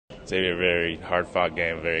Xavier, very hard-fought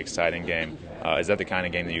game, very exciting game. Is that the kind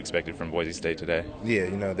of game that you expected from Boise State today? Yeah,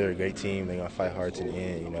 they're a great team. They're going to fight hard to the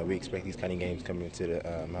end. We expect these kind of games coming into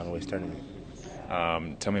the Mountain West tournament.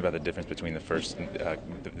 Tell me about the difference between the first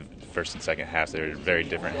and second halves. They're very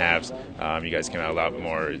different halves. You guys came out a lot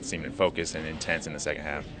more, it seemed, focused and intense in the second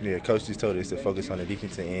half. Yeah, Coach just told us to focus on the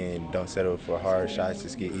defensive end, don't settle for hard shots,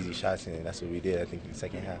 just get easy shots in, and that's what we did, I think, in the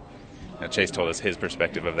second half. Now, Chase told us his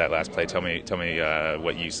perspective of that last play. Tell me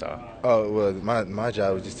what you saw. Oh, well, my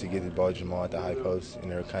job was just to get the ball to Jamal at the high post,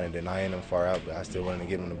 and they were kind of denying him far out, but I still wanted to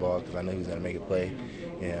give him the ball because I knew he was going to make a play,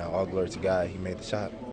 and all glory to God, he made the shot.